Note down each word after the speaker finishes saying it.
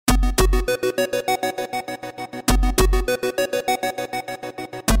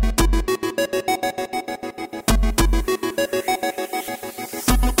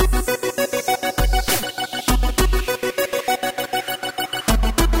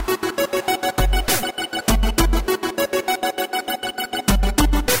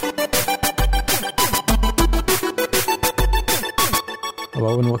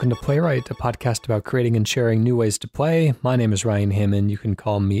Night, a podcast about creating and sharing new ways to play. My name is Ryan Hammond. You can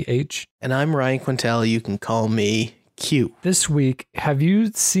call me H. And I'm Ryan Quintel. You can call me Q. This week, have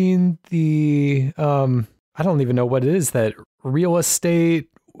you seen the, I don't even know what it is, that real estate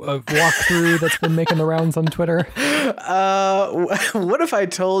walkthrough that's been making the rounds on Twitter? What if I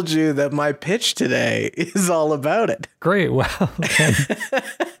told you that my pitch today is all about it? Great. Well,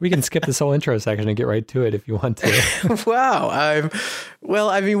 we can skip this whole intro section and get right to it if you want to. Wow.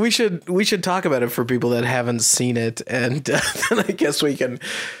 We should talk about it for people that haven't seen it. And then I guess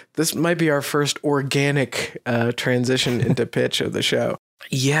this might be our first organic transition into pitch of the show.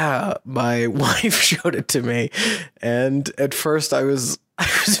 Yeah, my wife showed it to me. And at first I was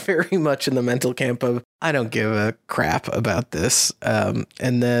very much in the mental camp of, I don't give a crap about this. And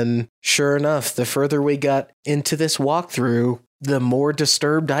then sure enough, the further we got into this walkthrough, the more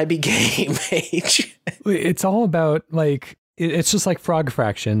disturbed I became. It's all about it's just like frog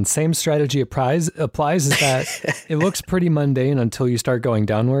fraction. Same strategy applies is that it looks pretty mundane until you start going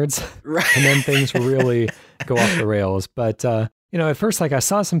downwards. Right. And then things really go off the rails. But, at first, I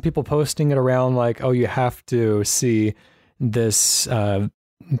saw some people posting it around you have to see this 3D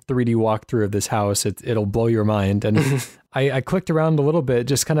walkthrough of this house. It'll blow your mind. And I clicked around a little bit,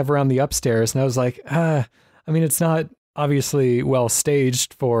 just kind of around the upstairs. And I was like, it's not obviously well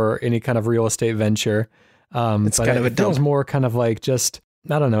staged for any kind of real estate venture. It's but kind of it feels more kind of like just,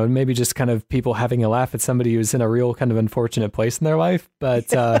 I don't know, maybe just kind of people having a laugh at somebody who's in a real kind of unfortunate place in their life. But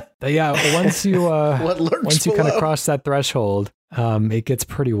once you kind of cross that threshold, it gets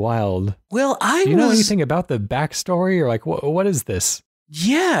pretty wild. Well, do you know anything about the backstory, or what is this?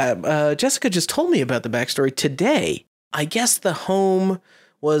 Yeah, Jessica just told me about the backstory today. I guess the home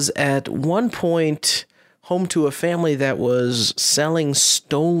was at one point home to a family that was selling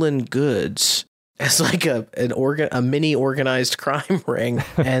stolen goods as a mini organized crime ring,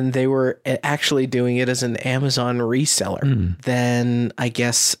 and they were actually doing it as an Amazon reseller. Then I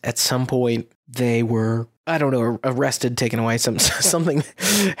guess at some point they were, I don't know, arrested, taken away, something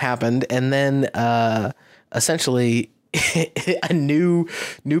happened, and then essentially new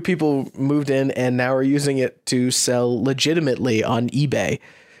people moved in and now are using it to sell legitimately on eBay.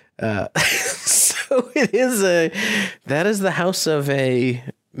 So that is the house of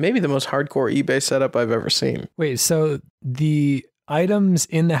maybe the most hardcore eBay setup I've ever seen. Wait, so the items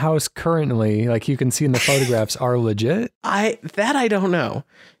in the house currently, like you can see in the photographs, are legit? I don't know.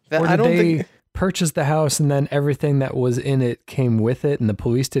 Or did they purchase the house and then everything that was in it came with it and the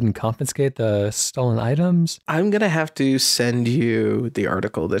police didn't confiscate the stolen items? I'm going to have to send you the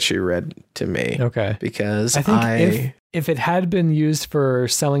article that she read to me. Okay. Because I think if it had been used for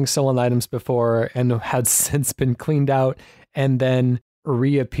selling stolen items before and had since been cleaned out and then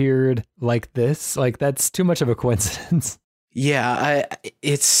reappeared like this, that's too much of a coincidence. Yeah,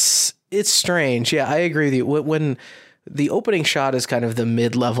 it's strange. Yeah, I agree with you. When the opening shot is kind of the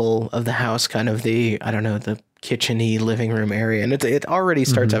mid-level of the house, kind of the kitchen-y living room area, and it already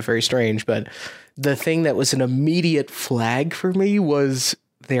starts out very strange, but the thing that was an immediate flag for me was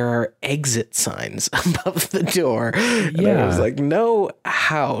there are exit signs above the door. And I was like, no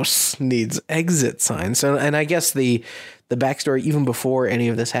house needs exit signs. And I guess the backstory, even before any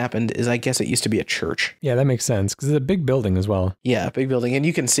of this happened, is I guess it used to be a church. Yeah, that makes sense, because it's a big building as well. Yeah, big building. And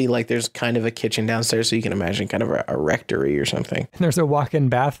you can see there's kind of a kitchen downstairs, so you can imagine kind of a rectory or something. And there's a walk-in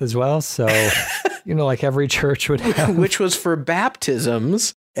bath as well, so, like every church would have. Which was for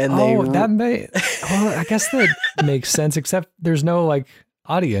baptisms. And I guess that makes sense, except there's no,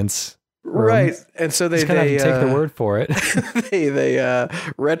 audience room. Right. And so they just kind of have to take the word for it. they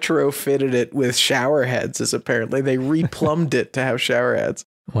retrofitted it with shower heads, as apparently they replumbed it to have shower heads.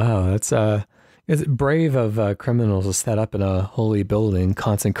 Wow, that's it's brave of criminals to set up in a holy building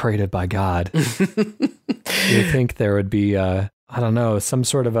consecrated by God. You think there would be some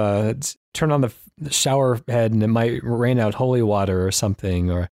sort of turn on the shower head and it might rain out holy water or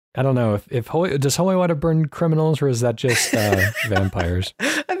something, or I don't know does holy water burn criminals, or is that just vampires?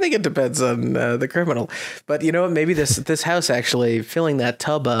 I think it depends on the criminal. But you know what? Maybe this house actually filling that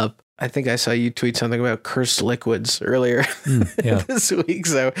tub up. I think I saw you tweet something about cursed liquids earlier this week.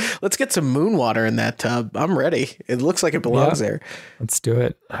 So let's get some moon water in that tub. I'm ready. It looks like it belongs there. Let's do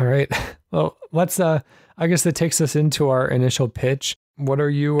it. All right. Well, let's. I guess that takes us into our initial pitch. What are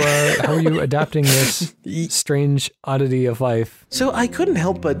you, how are you adapting this strange oddity of life? So I couldn't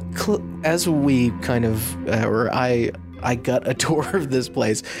help but, as we kind of, I got a tour of this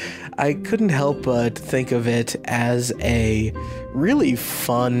place, I couldn't help but think of it as a really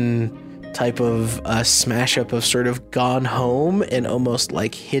fun type of smash up of sort of Gone Home and almost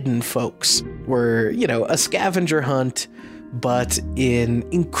like Hidden Folks, where, a scavenger hunt but in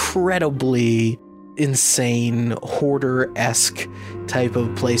incredibly insane hoarder-esque type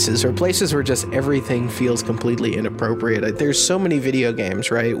of places, or places where just everything feels completely inappropriate. There's so many video games,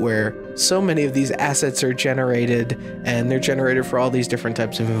 right, where so many of these assets are generated, and they're generated for all these different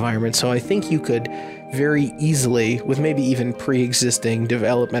types of environments. So I think you could very easily, with maybe even pre-existing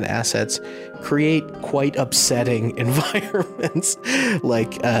development assets, create quite upsetting environments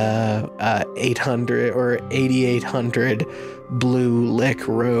like 800 or 8800 Blue Lick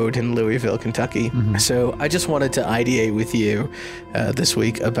Road in Louisville, Kentucky. Mm-hmm. So I just wanted to ideate with you this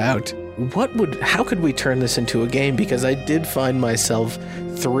week about how could we turn this into a game? Because I did find myself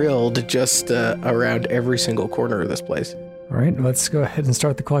thrilled just around every single corner of this place. All right, let's go ahead and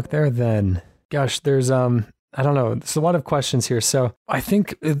start the clock there then. Gosh, there's I don't know, there's a lot of questions here. So I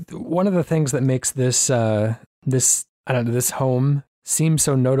think one of the things that makes this home seem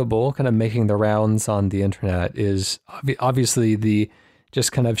so notable, kind of making the rounds on the internet, is obviously the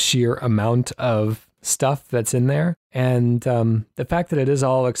just kind of sheer amount of stuff that's in there. And the fact that it is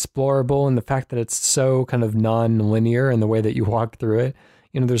all explorable, and the fact that it's so kind of non-linear in the way that you walk through it.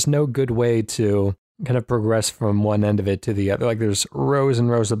 There's no good way to kind of progress from one end of it to the other. Like, there's rows and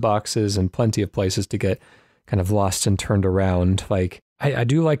rows of boxes and plenty of places to get kind of lost and turned around. Like, I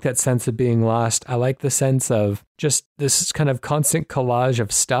do like that sense of being lost. I like the sense of just this kind of constant collage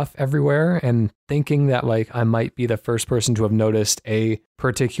of stuff everywhere, and thinking that like I might be the first person to have noticed a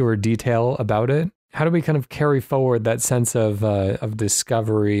particular detail about it. How do we kind of carry forward that sense of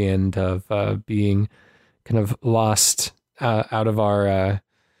discovery and of being kind of lost out of our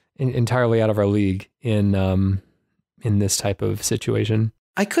entirely out of our league in this type of situation?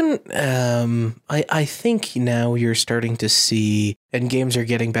 I couldn't, I think now you're starting to see, and games are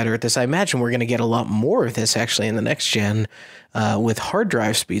getting better at this. I imagine we're going to get a lot more of this actually in the next gen with hard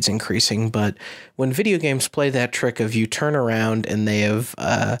drive speeds increasing. But when video games play that trick of you turn around and they've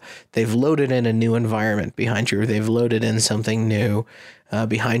loaded in a new environment behind you, or they've loaded in something new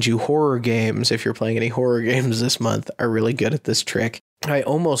behind you. Horror games, if you're playing any horror games this month, are really good at this trick. I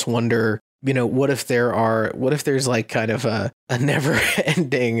almost wonder, what if there's like kind of a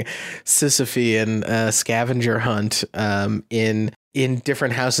never-ending Sisyphean scavenger hunt in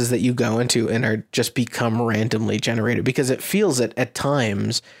different houses that you go into and are just become randomly generated? Because it feels at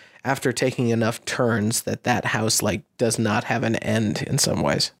times, after taking enough turns, that house like does not have an end in some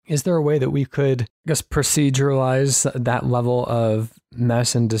ways. Is there a way that we could, I guess, proceduralize that level of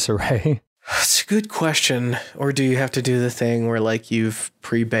mess and disarray? It's a good question. Or do you have to do the thing where like you've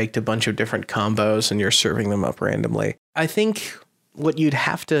pre-baked a bunch of different combos and you're serving them up randomly? I think what you'd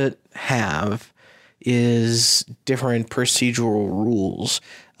have to have is different procedural rules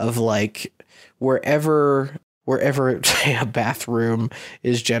of like wherever say a bathroom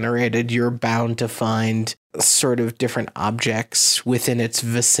is generated, you're bound to find sort of different objects within its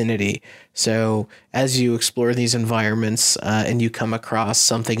vicinity. So as you explore these environments and you come across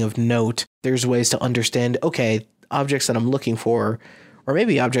something of note, there's ways to understand, okay, objects that I'm looking for, or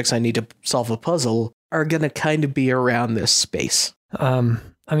maybe objects I need to solve a puzzle, are going to kind of be around this space. I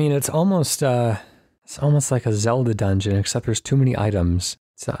mean, it's almost like a Zelda dungeon, except there's too many items.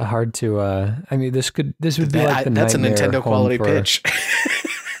 It's hard to, I mean, this would be like the that's a Nightmare Nintendo quality pitch.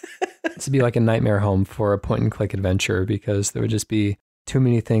 This would be like a nightmare home for a point and click adventure, because there would just be too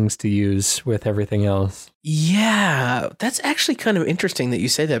many things to use with everything else. Yeah, that's actually kind of interesting that you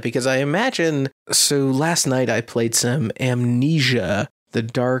say that, because I imagine, so last night I played some Amnesia, The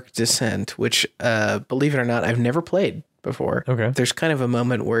Dark Descent, which, believe it or not, I've never played before. Okay. There's kind of a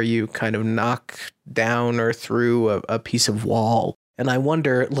moment where you kind of knock down or through a piece of wall. And I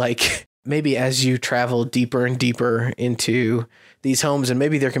wonder, like, maybe as you travel deeper and deeper into these homes, and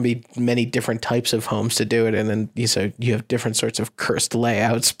maybe there can be many different types of homes to do it, and then you have different sorts of cursed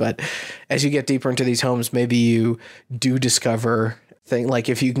layouts, but as you get deeper into these homes, maybe you do discover things like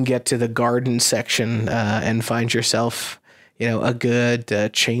if you can get to the garden section and find yourself a good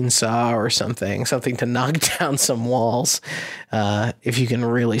chainsaw or something to knock down some walls, if you can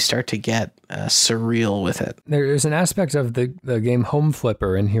really start to get surreal with it. There's an aspect of the game Home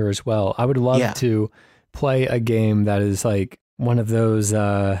Flipper in here as well. I would love to play a game that is like one of those,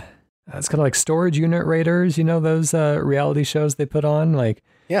 it's kind of like Storage Unit Raiders, those reality shows they put on? Like,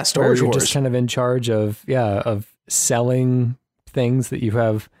 yeah, Storage Wars. You're just kind of in charge of selling things that you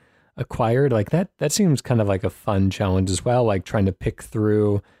have acquired. Like that seems kind of like a fun challenge as well, like trying to pick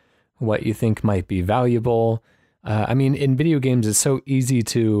through what you think might be valuable. I mean, in video games, it's so easy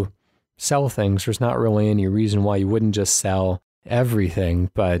to sell things. There's not really any reason why you wouldn't just sell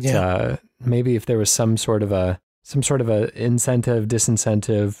everything. But maybe if there was some sort of a incentive,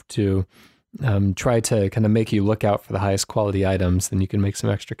 disincentive to try to kind of make you look out for the highest quality items, then you can make some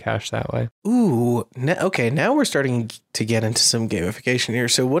extra cash that way. Ooh, okay. Now we're starting to get into some gamification here.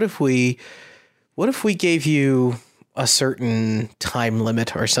 So what if we gave you a certain time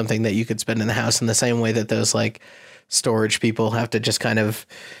limit or something that you could spend in the house in the same way that those like storage people have to just kind of,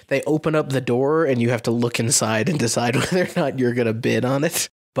 they open up the door and you have to look inside and decide whether or not you're going to bid on it.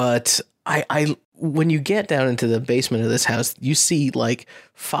 But I when you get down into the basement of this house, you see like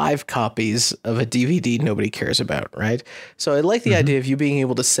 5 copies of a DVD nobody cares about, right? So I like the idea of you being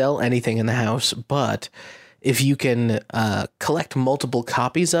able to sell anything in the house, but if you can collect multiple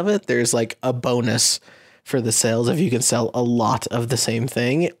copies of it, there's like a bonus for the sales if you can sell a lot of the same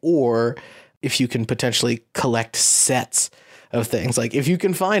thing, or if you can potentially collect sets of things. Like if you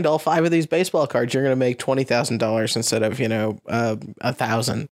can find all 5 of these baseball cards, you're going to make $20,000 instead of,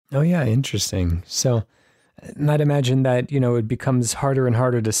 $1,000. Oh, yeah. Interesting. So I'd imagine that, it becomes harder and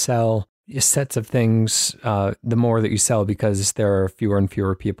harder to sell sets of things the more that you sell, because there are fewer and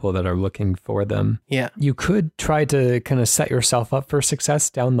fewer people that are looking for them. Yeah. You could try to kind of set yourself up for success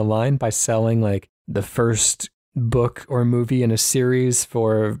down the line by selling like the first book or movie in a series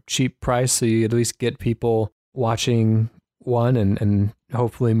for a cheap price. So you at least get people watching one and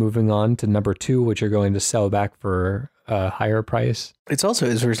hopefully moving on to number 2, which you're going to sell back for a higher price. It's also,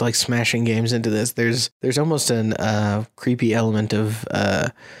 as we're like smashing games into this, there's almost an creepy element of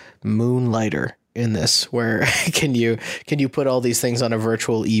Moonlighter in this, where can you put all these things on a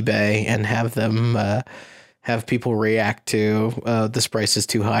virtual eBay and have them have people react to this price is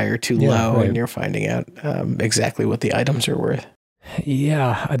too high or too low, right. And you're finding out exactly what the items are worth.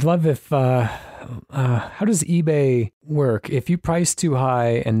 Yeah, I'd love if how does eBay work? If you price too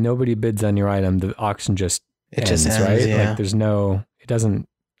high and nobody bids on your item, the auction just ends, right? Yeah. Like it doesn't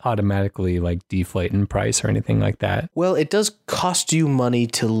automatically like deflate in price or anything like that. Well, it does cost you money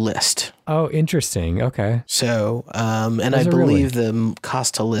to list. Oh, interesting. Okay. So, and I believe the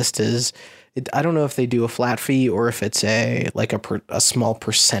cost to list is, I don't know if they do a flat fee or if it's a small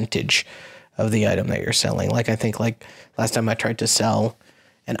percentage of the item that you're selling. Like I think like last time I tried to sell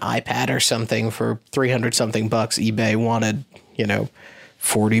an iPad or something for 300 something bucks, eBay wanted,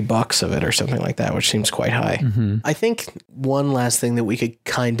 $40 of it or something like that, which seems quite high. Mm-hmm. I think one last thing that we could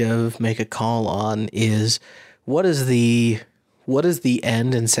kind of make a call on is what does the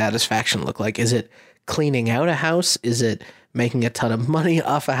end and satisfaction look like? Is it cleaning out a house? Is it making a ton of money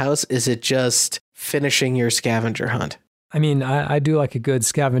off a house? Is it just finishing your scavenger hunt? I mean, I do like a good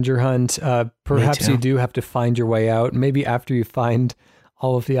scavenger hunt. Perhaps you do have to find your way out. Maybe after you find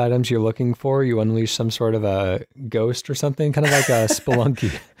all of the items you're looking for, you unleash some sort of a ghost or something, kind of like a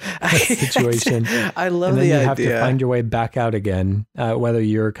Spelunky situation. I love the idea. And then you have to find your way back out again, whether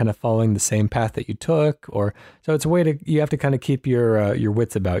you're kind of following the same path that you took, or so it's a way you have to kind of keep your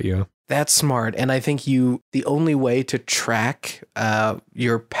wits about you. That's smart. And I think the only way to track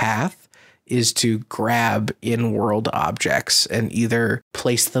your path is to grab in-world objects and either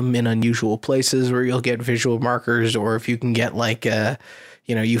place them in unusual places where you'll get visual markers, or if you can get like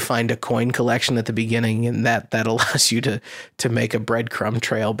you find a coin collection at the beginning, and that allows you to make a breadcrumb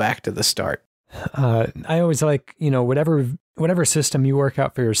trail back to the start. I always like, whatever system you work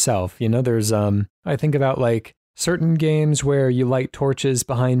out for yourself. There's I think about like certain games where you light torches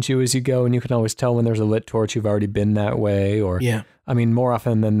behind you as you go, and you can always tell when there's a lit torch, you've already been that way. Or, yeah. I mean, more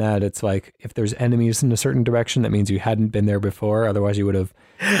often than that, it's like if there's enemies in a certain direction, that means you hadn't been there before. Otherwise, you would have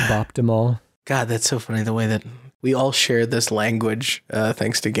bopped them all. God, that's so funny the way that we all share this language,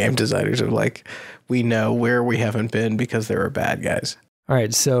 thanks to game designers, of like, we know where we haven't been because there are bad guys. All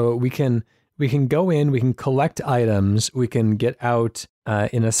right, so we can go in, we can collect items, we can get out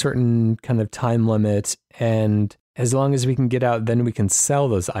in a certain kind of time limit, and as long as we can get out, then we can sell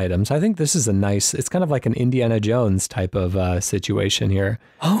those items. I think this is it's kind of like an Indiana Jones type of situation here.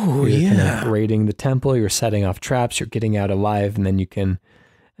 Oh, you're yeah. Kind of raiding the temple, you're setting off traps, you're getting out alive, and then you can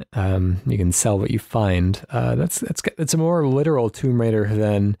sell what you find. It's a more literal Tomb Raider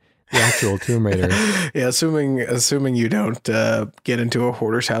than the actual Tomb Raider. Yeah, assuming you don't get into a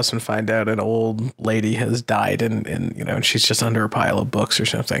hoarder's house and find out an old lady has died and she's just under a pile of books or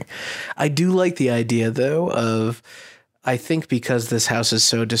something. I do like the idea though of, I think because this house is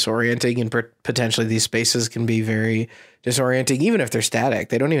so disorienting and potentially these spaces can be very disorienting, even if they're static.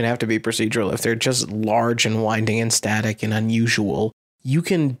 They don't even have to be procedural. If they're just large and winding and static and unusual, you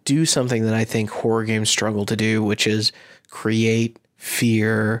can do something that I think horror games struggle to do, which is create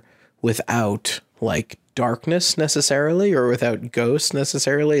fear without like darkness necessarily, or without ghosts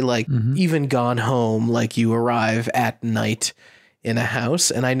necessarily. Like even Gone Home, like you arrive at night in a house.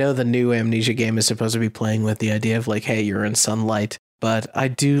 And I know the new Amnesia game is supposed to be playing with the idea of like, hey, you're in sunlight, but I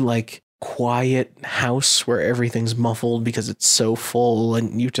do like quiet house where everything's muffled because it's so full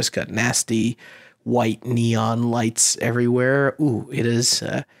and you've just got nasty white neon lights everywhere. Ooh, it is,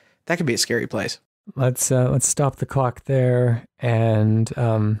 that could be a scary place. Let's stop the clock there and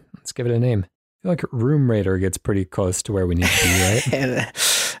let's give it a name. I feel like Room Raider gets pretty close to where we need to be, right? And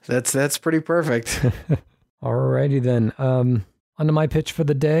that's pretty perfect. Alrighty then. Onto my pitch for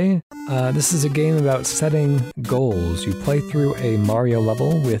the day. This is a game about setting goals. You play through a Mario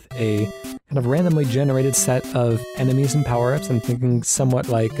level with a kind of randomly generated set of enemies and power-ups. I'm thinking somewhat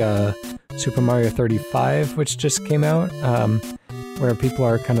like Super Mario 35, which just came out, where people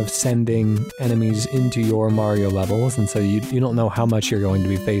are kind of sending enemies into your Mario levels, and so you don't know how much you're going to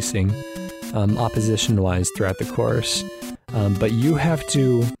be facing opposition-wise throughout the course. But you have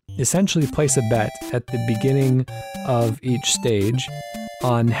to essentially place a bet at the beginning of each stage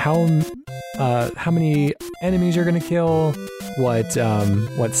on how many enemies you're going to kill,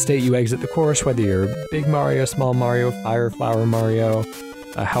 what state you exit the course, whether you're Big Mario, Small Mario, Fire Flower Mario,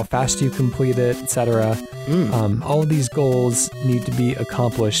 how fast you complete it, etc. All of these goals need to be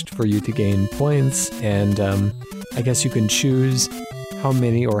accomplished for you to gain points, and I guess you can choose how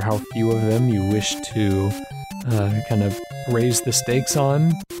many or how few of them you wish to kind of raise the stakes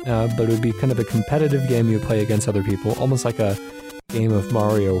on, but it would be kind of a competitive game you play against other people, almost like a game of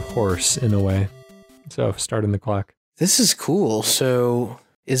Mario Horse in a way. So, starting the clock. This is cool. So,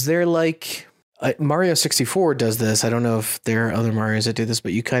 is there like... Mario 64 does this. I don't know if there are other Marios that do this,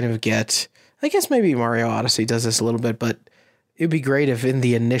 but you kind of get... I guess maybe Mario Odyssey does this a little bit, but it'd be great if in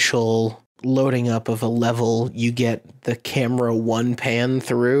the initial loading up of a level, you get the camera one pan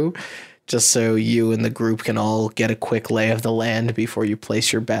through, just so you and the group can all get a quick lay of the land before you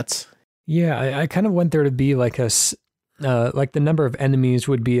place your bets. Yeah, I kind of want there to be like like the number of enemies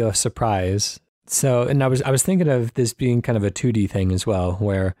would be a surprise. So, and I was thinking of this being kind of a 2D thing as well,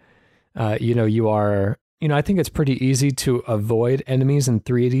 where, you are, I think it's pretty easy to avoid enemies in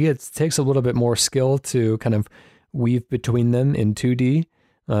 3D. It takes a little bit more skill to kind of weave between them in 2D.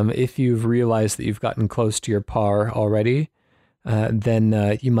 If you've realized that you've gotten close to your par already,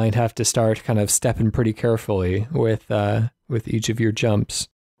 then you might have to start kind of stepping pretty carefully with each of your jumps.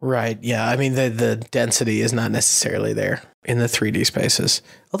 Right. Yeah. I mean, the density is not necessarily there in the 3D spaces.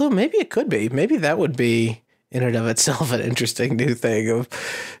 Although maybe it could be. Maybe that would be in and of itself an interesting new thing of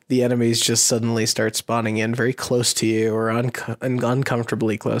the enemies just suddenly start spawning in very close to you or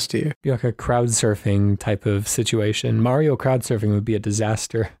uncomfortably close to you. Be like a crowd surfing type of situation. Mario crowd surfing would be a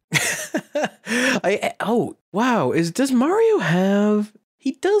disaster. Wow. Does Mario have...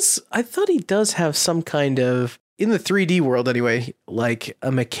 I thought he does have some kind of, in the 3D world anyway, like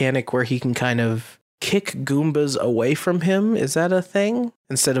a mechanic where he can kind of kick Goombas away from him. Is that a thing?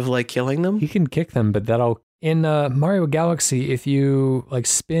 Instead of like killing them? He can kick them, but in Mario Galaxy, if you like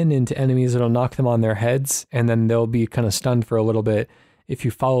spin into enemies, it'll knock them on their heads, and then they'll be kind of stunned for a little bit. If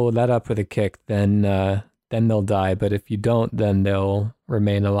you follow that up with a kick, then they'll die. But if you don't, then they'll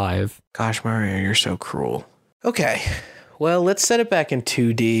remain alive. Gosh, Mario, you're so cruel. Okay, well, let's set it back in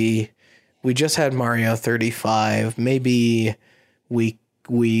 2D. We just had Mario 35. Maybe we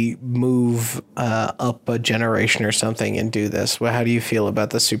move up a generation or something and do this. Well, how do you feel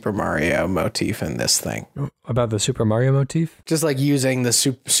about the Super Mario motif in this thing? About the Super Mario motif? Just like using the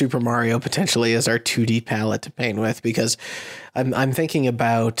Super Mario potentially as our 2D palette to paint with, because I'm thinking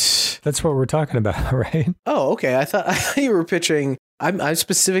about... That's what we're talking about, right? Oh, okay. I thought you were pitching... I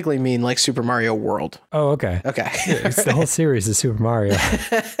specifically mean like Super Mario World. Oh, okay. Okay. It's the whole series of Super Mario.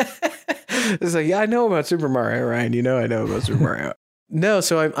 It's like, yeah, I know about Super Mario, Ryan. I know about Super Mario. No,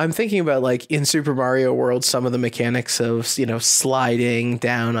 so I'm thinking about like in Super Mario World, some of the mechanics of, sliding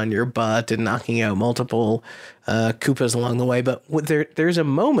down on your butt and knocking out multiple Koopas along the way. But there's a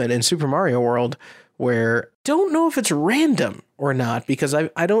moment in Super Mario World where don't know if it's random or not, because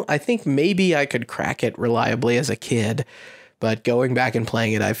I think maybe I could crack it reliably as a kid. But going back and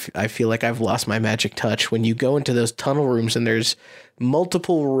playing it, I feel like I've lost my magic touch. When you go into those tunnel rooms and there's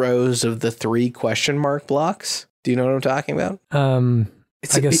multiple rows of the 3 question mark blocks. Do you know what I'm talking about?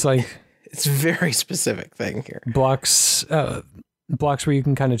 It's a very specific thing here. Blocks where you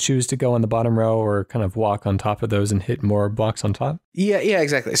can kind of choose to go on the bottom row or kind of walk on top of those and hit more blocks on top. Yeah,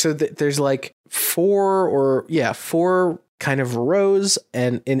 exactly. So there's like 4 kind of rows,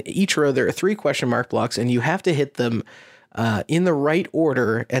 and in each row there are 3 question mark blocks, and you have to hit them in the right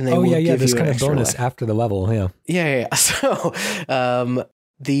order, and they will give you this an kind of extra bonus life. After the level. Yeah. So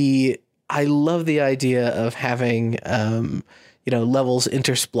I love the idea of having levels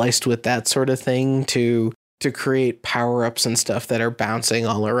interspliced with that sort of thing to to create power-ups and stuff that are bouncing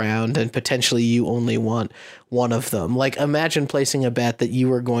all around, and potentially you only want one of them. Like, imagine placing a bet that you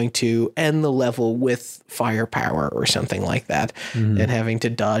were going to end the level with firepower or something like that, and having to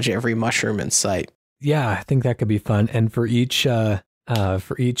dodge every mushroom in sight. Yeah, I think that could be fun. And for each kind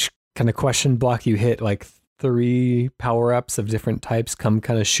of question block you hit, like 3 power-ups of different types come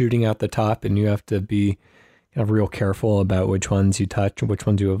kind of shooting out the top, and you have to be kind of real careful about which ones you touch and which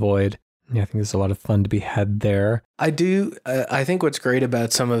ones you avoid. Yeah, I think there's a lot of fun to be had there. I do. I think what's great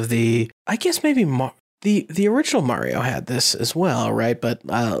about some of the, I guess maybe the original Mario had this as well, right? But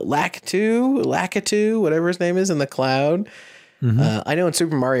Lakitu, whatever his name is, in the cloud. I know in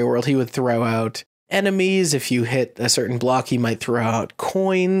Super Mario World, he would throw out enemies. If you hit a certain block, he might throw out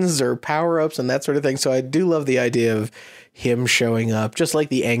coins or power-ups and that sort of thing. So I do love the idea of him showing up, just like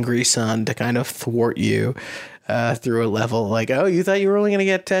the angry sun, to kind of thwart you through a level. Like, oh, you thought you were only going to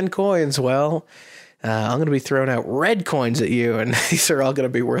get 10 coins? Well, I'm going to be throwing out red coins at you, and these are all going to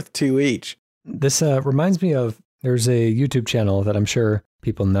be worth 2 each. This reminds me of, there's a YouTube channel that I'm sure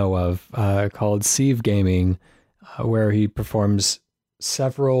people know of called Sieve Gaming, where he performs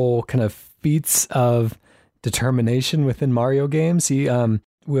several kind of feats of determination within Mario games. He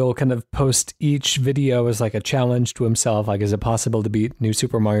will kind of post each video as like a challenge to himself. Like, is it possible to beat New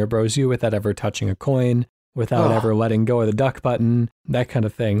Super Mario Bros. U without ever touching a coin, without ever letting go of the duck button, that kind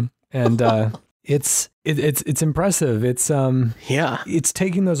of thing. And it's impressive. It's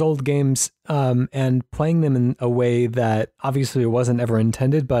taking those old games and playing them in a way that obviously wasn't ever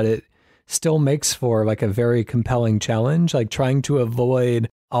intended, but it still makes for like a very compelling challenge, like trying to avoid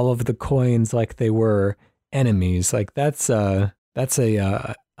all of the coins like they were enemies. Like that's a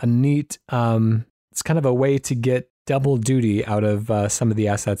neat, it's kind of a way to get double duty out of some of the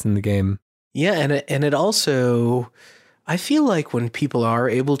assets in the game. Yeah, and it also, I feel like when people are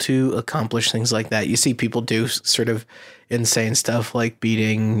able to accomplish things like that, you see people do sort of insane stuff like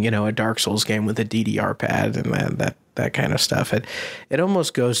beating, a Dark Souls game with a DDR pad and that kind of stuff. It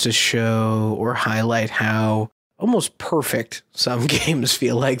almost goes to show or highlight how almost perfect some games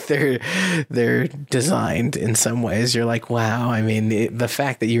feel like they're designed in some ways. You're like, wow, I mean, the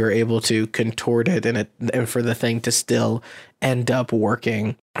fact that you were able to contort it and for the thing to still end up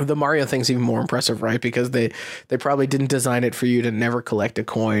working. The Mario thing's even more impressive, right? Because they probably didn't design it for you to never collect a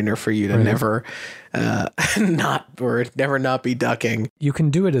coin or for you to never not be ducking. You can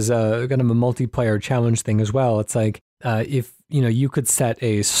do it as a kind of a multiplayer challenge thing as well. It's like if you could set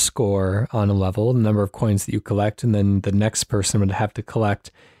a score on a level, the number of coins that you collect, and then the next person would have to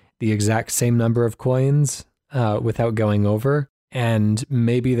collect the exact same number of coins without going over. And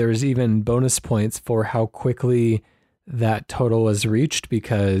maybe there's even bonus points for how quickly that total is reached,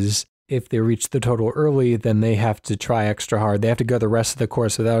 because if they reach the total early, then they have to try extra hard. They have to go the rest of the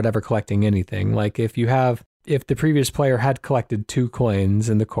course without ever collecting anything. Like if the previous player had collected 2 coins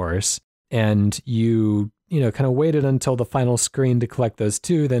in the course and you kind of waited until the final screen to collect those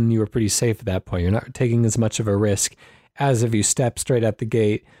 2, then you were pretty safe at that point. You're not taking as much of a risk as if you step straight at the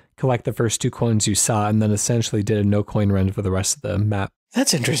gate, collect the first 2 coins you saw, and then essentially did a no coin run for the rest of the map.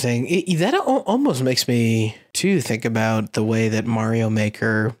 That's interesting. That almost makes me, too, think about the way that Mario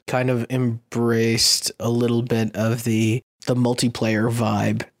Maker kind of embraced a little bit of the multiplayer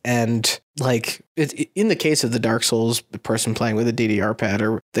vibe. And like in the case of the Dark Souls, the person playing with a DDR pad,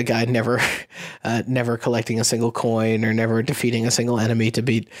 or the guy never collecting a single coin or never defeating a single enemy to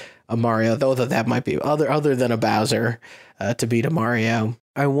beat a Mario, though that might be other than a Bowser to beat a Mario.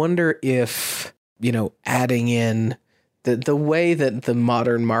 I wonder if, adding in the way that the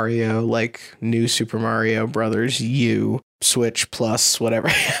modern Mario, like New Super Mario Brothers U, Switch Plus, whatever,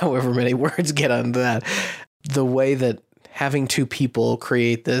 however many words get onto that, the way that having 2 people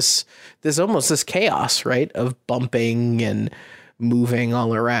create this chaos, right, of bumping and moving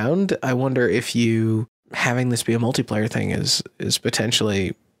all around. I wonder if having this be a multiplayer thing is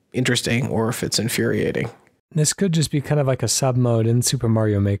potentially interesting, or if it's infuriating. This could just be kind of like a sub mode in Super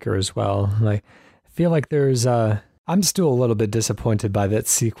Mario Maker as well. Like, I feel like there's I'm still a little bit disappointed by that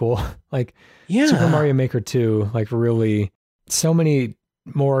sequel. Like, Super Mario Maker 2, like really so many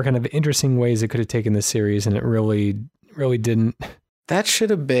more kind of interesting ways it could have taken this series, and it really didn't. That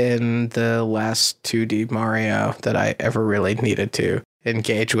should have been the last 2D Mario that I ever really needed to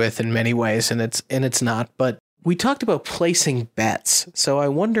engage with in many ways, and it's not. But we talked about placing bets, so I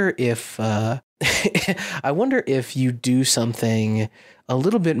wonder if you do something a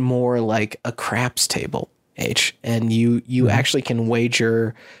little bit more like a craps table, H, and you actually can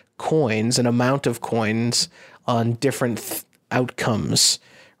wager coins, an amount of coins, on different outcomes,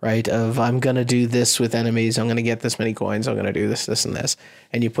 right? Of, I'm going to do this with enemies, I'm going to get this many coins, I'm going to do this, and this.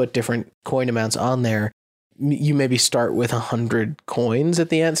 And you put different coin amounts on there. you maybe start with 100 coins at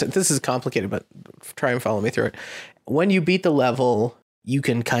the end. So this is complicated, but try and follow me through it. When you beat the level, you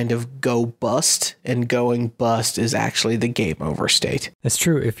can kind of go bust, and going bust is actually the game over state. That's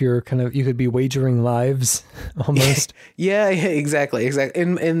true. If you're you could be wagering lives almost. Yeah, exactly.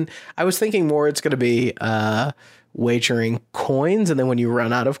 And I was thinking more it's going to be wagering coins, and then when you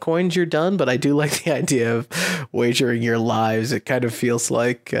run out of coins, you're done. But I do like the idea of wagering your lives. It kind of feels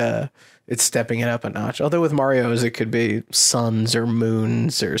like it's stepping it up a notch. Although with Mario's, it could be suns or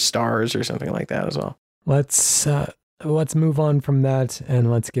moons or stars or something like that as well. Let's move on from that and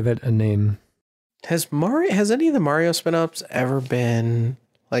let's give it a name. Has any of the Mario spin-offs ever been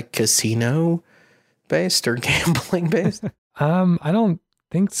like casino based or gambling based? I don't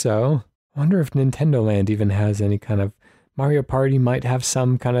think so. I wonder if Nintendo Land even has any kind of Mario Party might have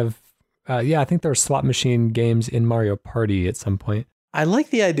some kind of I think there are slot machine games in Mario Party at some point. I like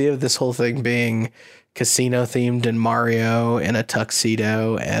the idea of this whole thing being casino themed and Mario in a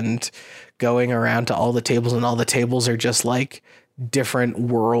tuxedo and going around to all the tables, and all the tables are just like different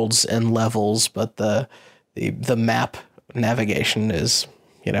worlds and levels, but the map navigation is,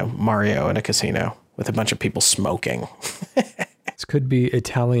 Mario in a casino with a bunch of people smoking. This could be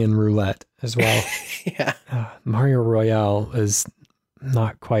Italian roulette as well. Yeah. Mario Royale is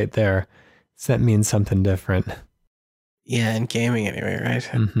not quite there. So that means something different. Yeah, in gaming anyway, right?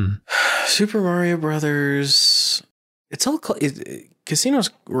 Mm-hmm. Super Mario Brothers. It's all casinos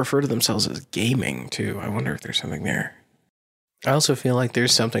refer to themselves as gaming too. I wonder if there's something there. I also feel like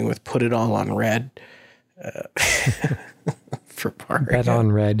there's something with put it all on red for Mario. Bet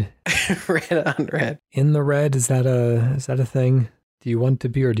on red. Red on red. In the red, is that a thing? Do you want to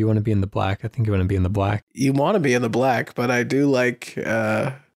be, or do you want to be in the black? I think you want to be in the black. You want to be in the black, but I do like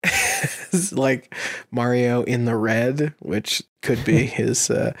like Mario in the red, which could be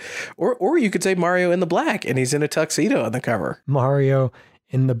his or you could say Mario in the black and he's in a tuxedo on the cover. Mario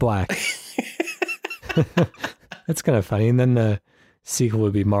in the black. That's kind of funny. And then the sequel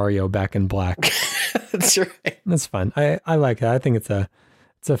would be Mario back in black. That's right. That's fun. I like it. I think it's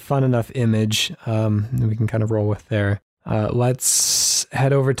a fun enough image that we can kind of roll with there. Let's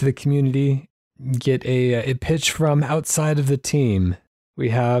head over to the community, get a pitch from outside of the team. We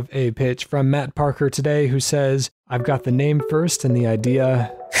have a pitch from Matt Parker today who says, I've got the name first and the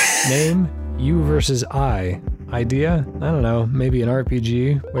idea. Name, you versus I. Idea? I don't know, maybe an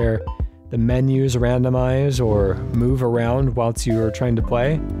RPG where the menus randomize or move around whilst you are trying to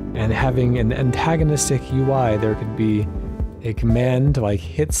play. And having an antagonistic UI, there could be a command like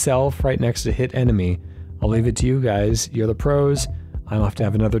hit self right next to hit enemy. I'll leave it to you guys. You're the pros. I'll have to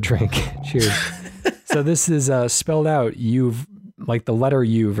have another drink. Cheers. So this is spelled out. You've like the letter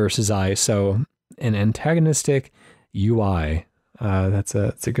U versus I. So an antagonistic UI. That's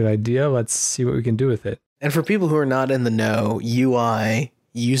a good idea. Let's see what we can do with it. And for people who are not in the know, UI,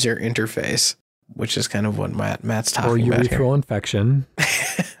 user interface, which is kind of what Matt's talking about here. Or urethral infection. I'm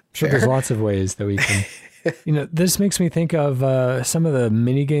sure there's lots of ways that we can. This makes me think of some of the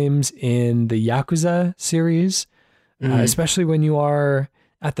mini games in the Yakuza series, especially when you are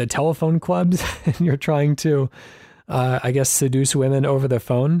at the telephone clubs and you're trying to, seduce women over the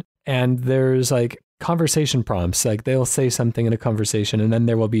phone. And there's like conversation prompts, like they'll say something in a conversation and then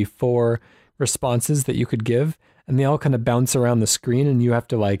there will be 4 responses that you could give. And they all kind of bounce around the screen and you have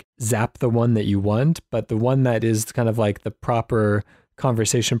to like zap the one that you want. But the one that is kind of like the proper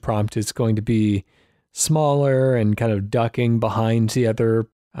conversation prompt is going to be smaller and kind of ducking behind the other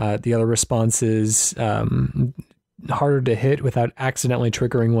responses, harder to hit without accidentally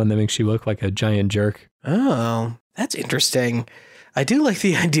triggering one that makes you look like a giant jerk. Oh, that's interesting. I do like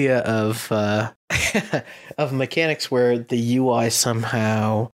the idea of of mechanics where the UI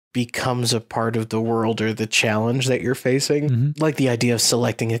somehow becomes a part of the world or the challenge that you're facing. Mm-hmm. Like the idea of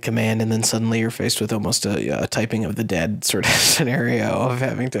selecting a command and then suddenly you're faced with almost a typing of the dead sort of scenario of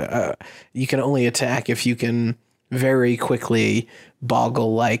having to, you can only attack if you can very quickly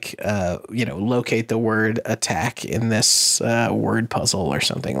boggle, like, locate the word attack in this word puzzle or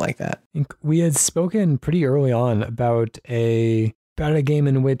something like that. We had spoken pretty early on about a game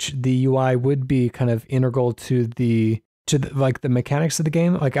in which the UI would be kind of integral to the mechanics of the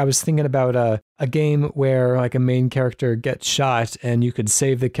game. Like I was thinking about a game where like a main character gets shot and you could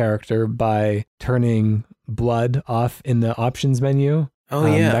save the character by turning blood off in the options menu. Oh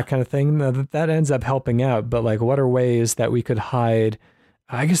yeah. That kind of thing. That ends up helping out. But like, what are ways that we could hide?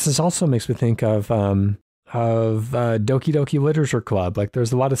 I guess this also makes me think of Doki Doki Literature Club. Like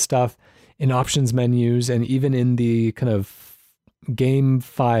there's a lot of stuff in options menus and even in the kind of game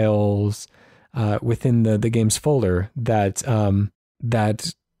files within the game's folder that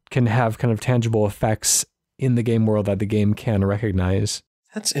can have kind of tangible effects in the game world that the game can recognize.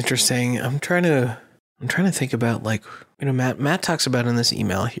 That's interesting. I'm trying to think about, like, you know, Matt talks about in this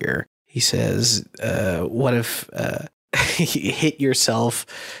email here. He says, what if hit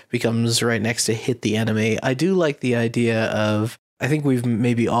yourself becomes right next to hit the enemy? I do like the idea of, I think we've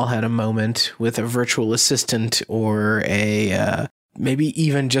maybe all had a moment with a virtual assistant or a maybe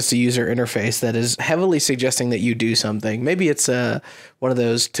even just a user interface that is heavily suggesting that you do something. Maybe it's one of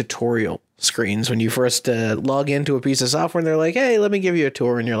those tutorial screens when you first log into a piece of software and they're like, hey, let me give you a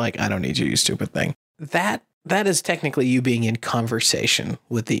tour. And you're like, I don't need you, you stupid thing. That is technically you being in conversation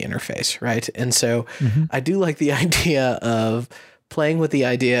with the interface, right? And so I do like the idea of playing with the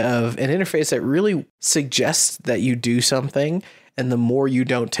idea of an interface that really suggests that you do something. And the more you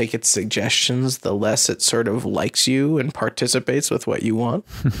don't take its suggestions, the less it sort of likes you and participates with what you want.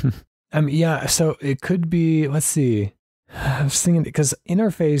 Yeah, so it could be, let's see. I was thinking, because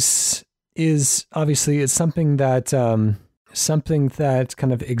interface is obviously it's something that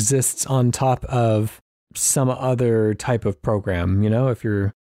kind of exists on top of some other type of program. You know, if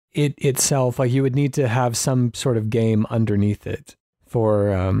you're it itself, like you would need to have some sort of game underneath it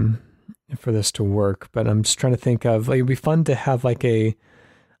for this to work. But I'm just trying to think of, like, it'd be fun to have like a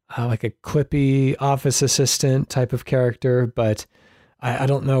clippy office assistant type of character, but I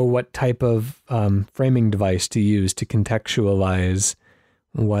don't know what type of framing device to use to contextualize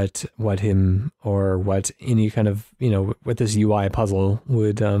what him or what any kind of, you know, what this UI puzzle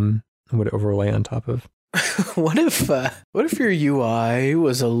would overlay on top of. What if your UI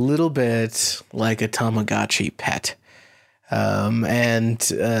was a little bit like a Tamagotchi pet?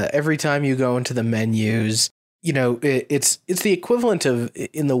 And every time you go into the menus, you know, it's the equivalent of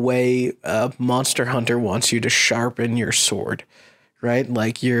in the way Monster Hunter wants you to sharpen your sword, right?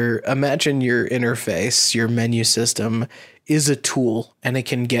 Like imagine your interface, your menu system is a tool and it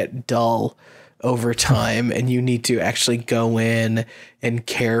can get dull over time and you need to actually go in and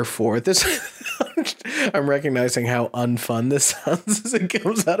care for this. I'm recognizing how unfun this sounds as it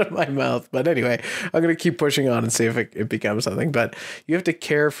comes out of my mouth. But anyway, I'm going to keep pushing on and see if it becomes something. But you have to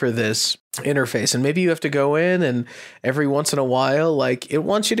care for this interface. And maybe you have to go in and every once in a while, like, it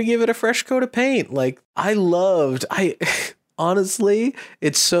wants you to give it a fresh coat of paint. Like, honestly,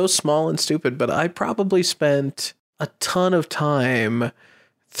 it's so small and stupid, but I probably spent a ton of time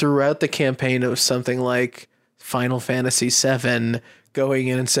throughout the campaign of something like Final Fantasy VII, going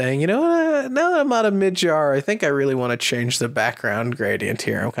in and saying, you know what, now that I'm out of Midjar, I think I really want to change the background gradient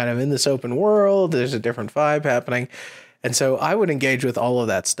here. I'm kind of in this open world. There's a different vibe happening. And so I would engage with all of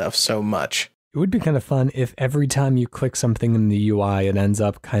that stuff so much. It would be kind of fun if every time you click something in the UI, it ends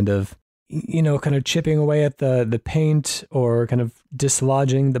up kind of, you know, kind of chipping away at the paint or kind of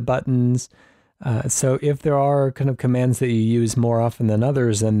dislodging the buttons. So if there are kind of commands that you use more often than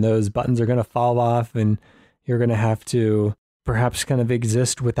others, then those buttons are going to fall off and you're going to have to perhaps kind of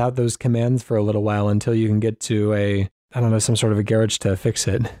exist without those commands for a little while until you can get to some sort of a garage to fix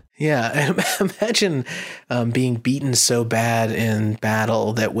it. Yeah, imagine being beaten so bad in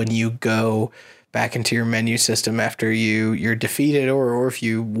battle that when you go back into your menu system after you're defeated or if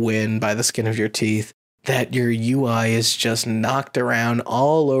you win by the skin of your teeth, that your UI is just knocked around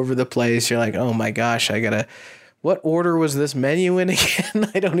all over the place. You're like, oh my gosh, what order was this menu in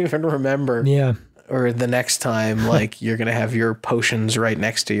again? I don't even remember. Yeah. Or the next time, like, you're going to have your potions right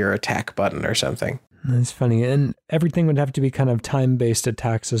next to your attack button or something. That's funny. And everything would have to be kind of time-based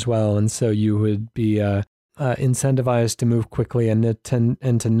attacks as well. And so you would be incentivized to move quickly and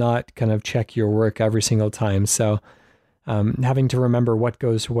to not kind of check your work every single time. So having to remember what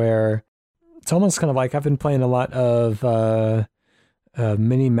goes where. It's almost kind of like I've been playing a lot of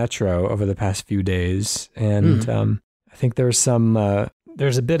Mini Metro over the past few days. And I think there's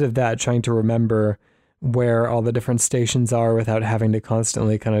a bit of that, trying to remember where all the different stations are without having to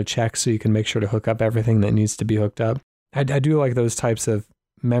constantly kind of check, so you can make sure to hook up everything that needs to be hooked up. I do like those types of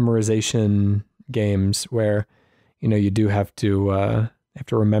memorization games where, you know, you do have to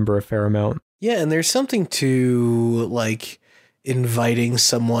remember a fair amount. Yeah, and there's something to, like, inviting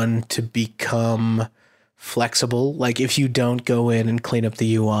someone to become flexible. Like, if you don't go in and clean up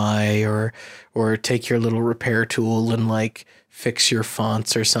the UI or take your little repair tool and, like, fix your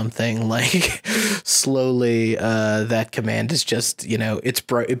fonts or something, like, slowly that command is just, you know,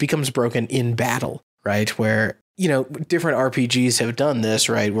 it becomes broken in battle, right? Where, you know, different RPGs have done this,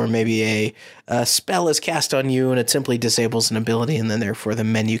 right? Where maybe a spell is cast on you and it simply disables an ability, and then therefore the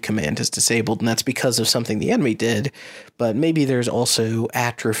menu command is disabled, and that's because of something the enemy did. But maybe there's also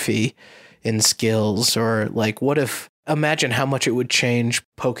atrophy in skills, or like, imagine how much it would change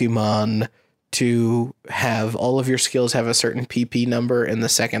Pokemon to have all of your skills have a certain PP number, and the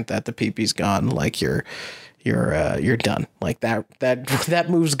second that the PP's gone, like, your you're done. Like that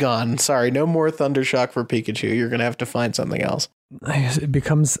move's gone. Sorry, no more Thundershock for Pikachu. You're gonna have to find something else. I guess it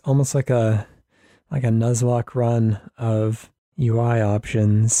becomes almost like a Nuzlocke run of UI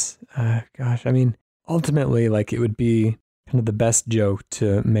options. Gosh, I mean, ultimately, like, it would be kind of the best joke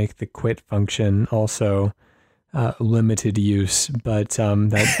to make the quit function also limited use, but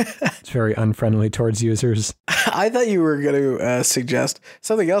that's very unfriendly towards users. I thought you were going to suggest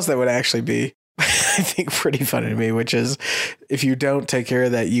something else that would actually be, I think, pretty funny to me, which is if you don't take care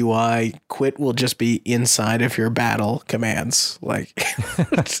of that UI, quit will just be inside of your battle commands. Like,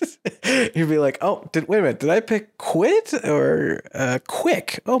 you'd be like, oh, wait a minute, did I pick quit or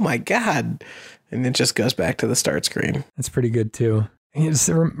quick? Oh my God. And it just goes back to the start screen. That's pretty good too. It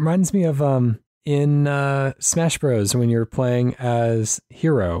reminds me of in Smash Bros. When you're playing as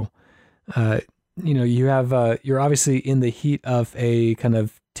Hero, you have you're obviously in the heat of a kind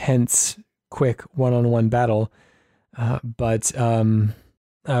of tense, quick one-on-one battle, but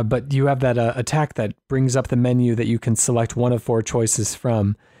you have that attack that brings up the menu that you can select one of 4 choices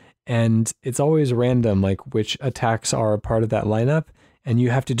from, and it's always random, like which attacks are a part of that lineup. And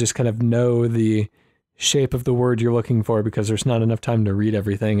you have to just kind of know the shape of the word you're looking for because there's not enough time to read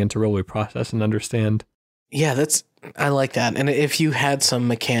everything and to really process and understand. Yeah, I like that. And if you had some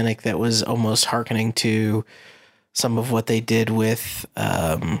mechanic that was almost hearkening to some of what they did with,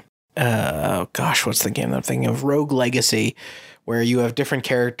 what's the game I'm thinking of? Rogue Legacy, where you have different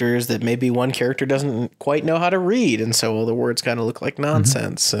characters that maybe one character doesn't quite know how to read. And so all the words kind of look like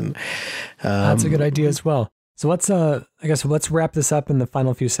nonsense. Mm-hmm. And that's a good idea as well. So let's wrap this up in the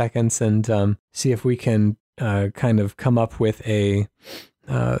final few seconds and see if we can kind of come up with a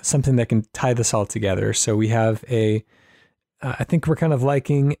something that can tie this all together. So we have I think we're kind of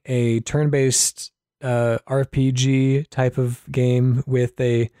liking a turn-based RPG type of game with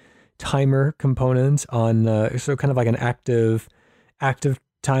a timer component on, so kind of like an active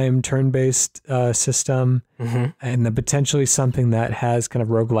time turn-based system, mm-hmm. and then potentially something that has kind of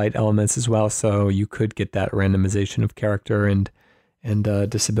roguelite elements as well. So you could get that randomization of character and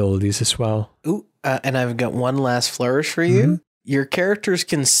disabilities as well. Ooh, and I've got one last flourish for you. Mm-hmm. Your characters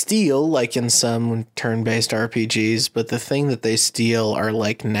can steal, like in some turn-based RPGs, but the thing that they steal are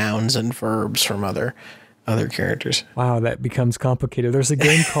like nouns and verbs from other characters. Wow, that becomes complicated. There's a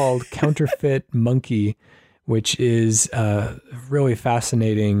game called Counterfeit Monkey, which is a really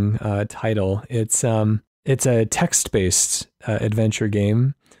fascinating title. It's a text-based adventure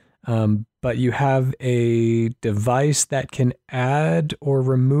game, but you have a device that can add or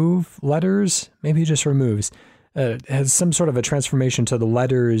remove letters. Maybe it just removes. It has some sort of a transformation to the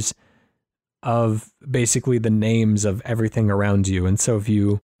letters of basically the names of everything around you. And so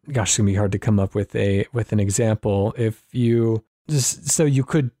it's gonna be hard to come up with an example. If you just, so you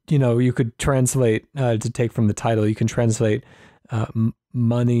could translate, to take from the title, you can translate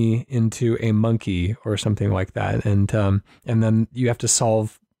money into a monkey or something like that. And then you have to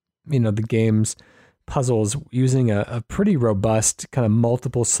solve, the game's puzzles using a pretty robust kind of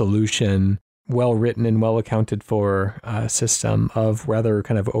multiple solution, well written and well accounted for system of rather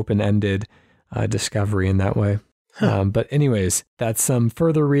kind of open-ended discovery in that way. Huh. But anyways, that's some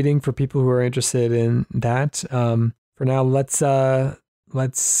further reading for people who are interested in that. For now, let's, I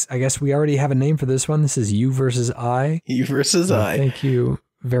guess we already have a name for this one. This is You versus I. You versus I. Thank you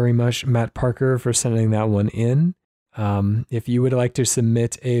very much, Matt Parker, for sending that one in. If you would like to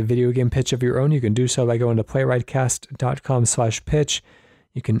submit a video game pitch of your own, you can do so by going to playwrightcast.com/pitch.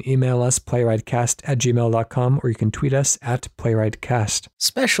 You can email us, playwrightcast@gmail.com, or you can tweet us at playwrightcast.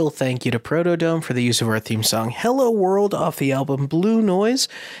 Special thank you to Protodome for the use of our theme song, Hello World, off the album Blue Noise.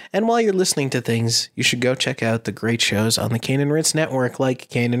 And while you're listening to things, you should go check out the great shows on the Kane and Rince network, like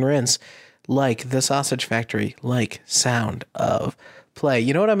Kane and Rince, like The Sausage Factory, like Sound of Play.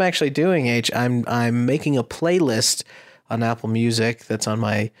 You know what I'm actually doing, H? I'm making a playlist on Apple Music that's on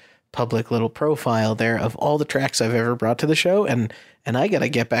my public little profile there of all the tracks I've ever brought to the show, and I got to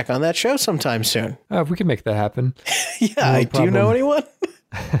get back on that show sometime soon. If we can make that happen. Yeah, do you know anyone?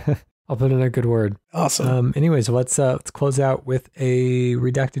 I'll put in a good word. Awesome. Anyways, let's close out with a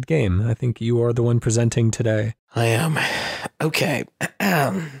redacted game. I think you are the one presenting today. I am. Okay.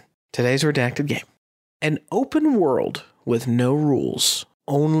 Today's redacted game. An open world with no rules,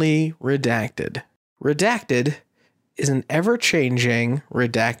 only redacted. Redacted is an ever-changing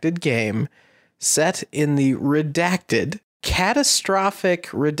redacted game set in the redacted, catastrophic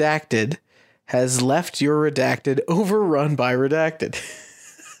redacted has left your redacted overrun by redacted.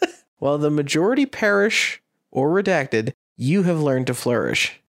 While the majority perish or redacted, you have learned to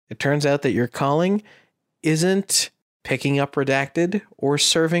flourish. It turns out that your calling isn't picking up redacted or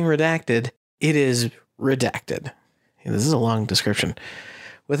serving redacted. It is redacted. This is a long description.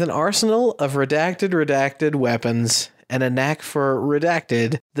 With an arsenal of redacted weapons and a knack for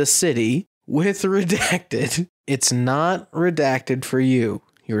redacted, the city with redacted. It's not redacted for you.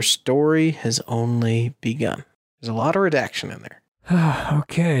 Your story has only begun. There's a lot of redaction in there.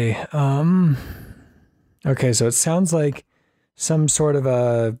 Okay. Okay, so it sounds like some sort of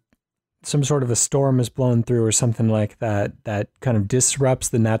a storm is blown through or something like that kind of disrupts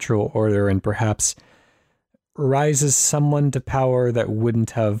the natural order and perhaps rises someone to power that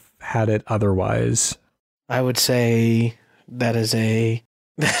wouldn't have had it otherwise. I would say that is a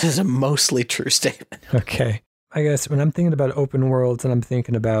mostly true statement. Okay. I guess when I'm thinking about open worlds and I'm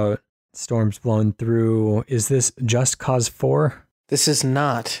thinking about storms blown through, is this Just Cause 4? This is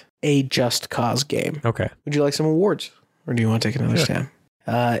not a Just Cause game. Okay. Would you like some awards? Or do you want to take another stab?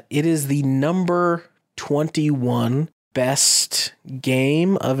 It is the number 21 best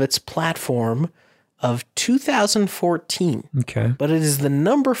game of its platform of 2014. Okay. But it is the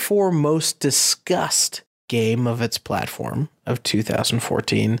number 4 most discussed game of its platform of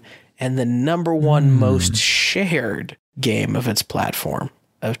 2014 and the number 1 most shared game of its platform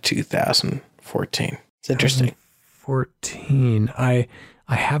of 2014. It's interesting. 14. I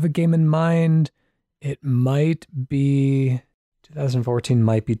have a game in mind. It might be 2014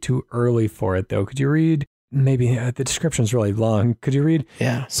 might be too early for it though. Could you read maybe the description's really long. Could you read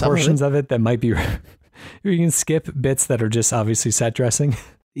portions of it that might be you can skip bits that are just obviously set dressing?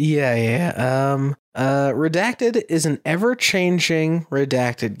 Yeah. Redacted is an ever-changing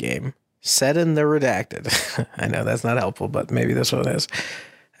redacted game set in the redacted. I know that's not helpful, but maybe this one is.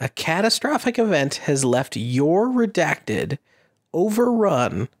 A catastrophic event has left your redacted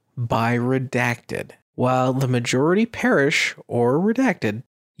overrun by redacted. While the majority perish or redacted,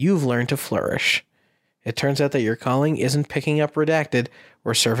 you've learned to flourish. It turns out that your calling isn't picking up redacted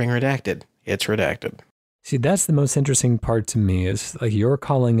or serving redacted. It's redacted. See, that's the most interesting part to me is like your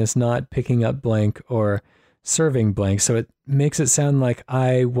calling is not picking up blank or serving blank. So it makes it sound like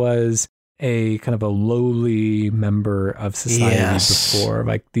I was a kind of a lowly member of society before.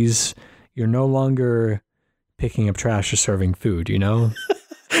 Like these, you're no longer picking up trash or serving food, you know?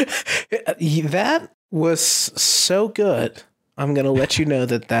 That was so good. I'm going to let you know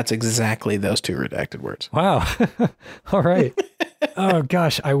that that's exactly those two redacted words. Wow. All right. Oh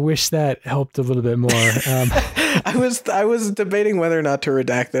gosh, I wish that helped a little bit more. I was debating whether or not to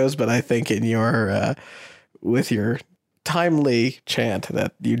redact those, but I think in your with your timely chant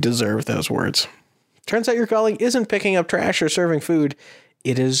that you deserve those words. Turns out your calling isn't picking up trash or serving food.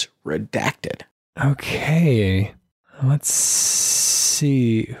 It is redacted. Okay. Let's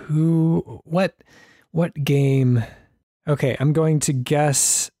see what game. Okay, I'm going to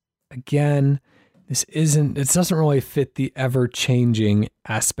guess again. It doesn't really fit the ever-changing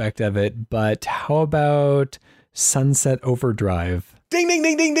aspect of it, but how about Sunset Overdrive? Ding, ding,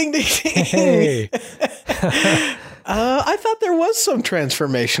 ding, ding, ding, ding, ding. Hey. I thought there was some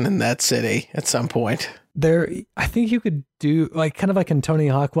transformation in that city at some point. I think you could do like kind of like in Tony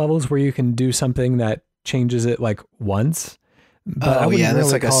Hawk levels where you can do something that changes it like once. But I wouldn't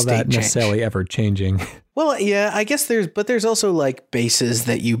really like call that necessarily ever changing. Well, yeah, I guess there's also like bases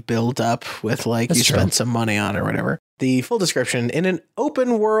that you build up with like That's you spend some money on or whatever. The full description: in an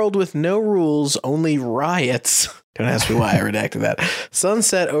open world with no rules, only riots. Don't ask me why I redacted that.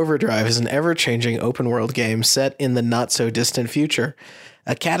 Sunset Overdrive is an ever-changing open world game set in the not so distant future.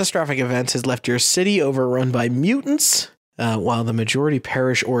 A catastrophic event has left your city overrun by mutants. While the majority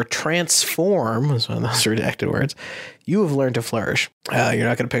perish or transform, is one of those redacted words, you have learned to flourish. You're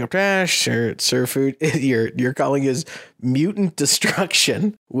not going to pick up trash or serve food. Your calling is mutant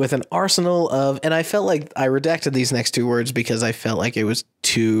destruction with an arsenal of, and I felt like I redacted these next two words because I felt like it was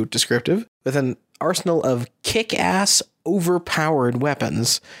too descriptive, with an arsenal of kick-ass, overpowered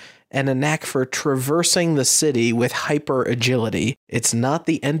weapons and a knack for traversing the city with hyper agility. It's not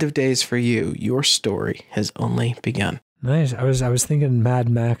the end of days for you. Your story has only begun. Nice. I was thinking Mad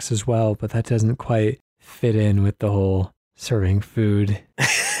Max as well, but that doesn't quite fit in with the whole serving food.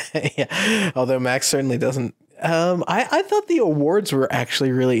 Yeah. Although Max certainly doesn't. I thought the awards were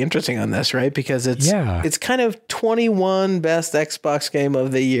actually really interesting on this, right? Because it's kind of 21 best Xbox game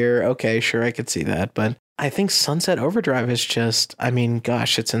of the year. Okay, sure, I could see that. But I think Sunset Overdrive is just, I mean,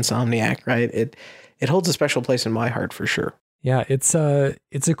 gosh, it's Insomniac, right? It holds a special place in my heart for sure. Yeah, it's a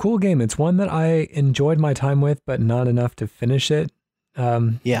cool game. It's one that I enjoyed my time with, but not enough to finish it.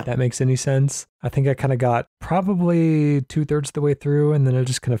 If that makes any sense. I think I kind of got probably 2/3 of the way through, and then I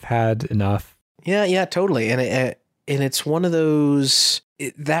just kind of had enough. Yeah, totally. And it's one of those.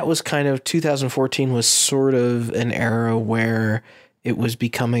 That was kind of 2014 was sort of an era where it was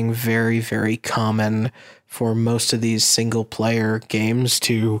becoming very, very common for most of these single-player games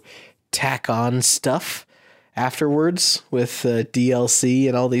to tack on stuff afterwards with DLC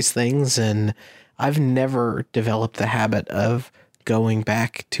and all these things, and I've never developed the habit of going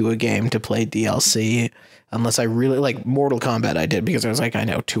back to a game to play DLC unless I really like Mortal Kombat. I did because I was like, I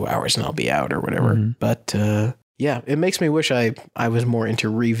know 2 hours and I'll be out or whatever. Mm-hmm. But yeah, it makes me wish I was more into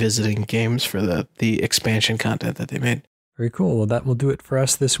revisiting games for the expansion content that they made. Very cool. Well, that will do it for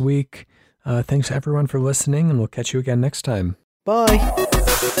us this week. Thanks everyone for listening, and we'll catch you again next time.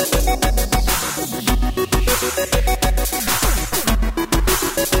 Bye.